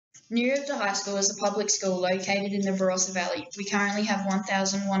Nurioopta High School is a public school located in the Barossa Valley. We currently have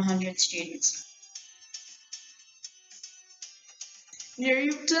 1,100 students.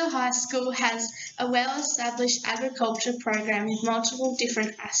 Nurioopta High School has a well-established agriculture program with multiple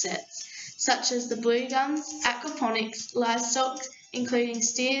different assets, such as the blue gums, aquaponics, livestock, including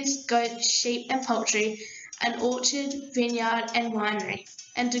steers, goats, sheep and poultry, an orchard, vineyard and winery,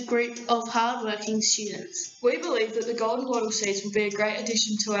 and a group of hard-working students. We believe that the Golden Wattle seeds will be a great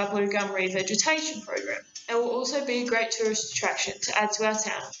addition to our blue gum revegetation program and will also be a great tourist attraction to add to our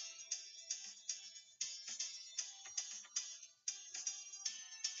town.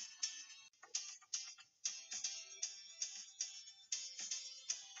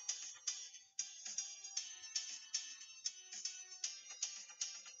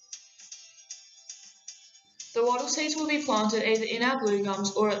 The wattle seeds will be planted either in our blue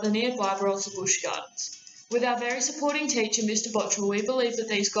gums or at the nearby Barossa Bushgardens. With our very supporting teacher, Mr. Bottrell, we believe that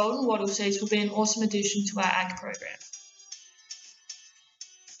these golden wattle seeds will be an awesome addition to our ag program.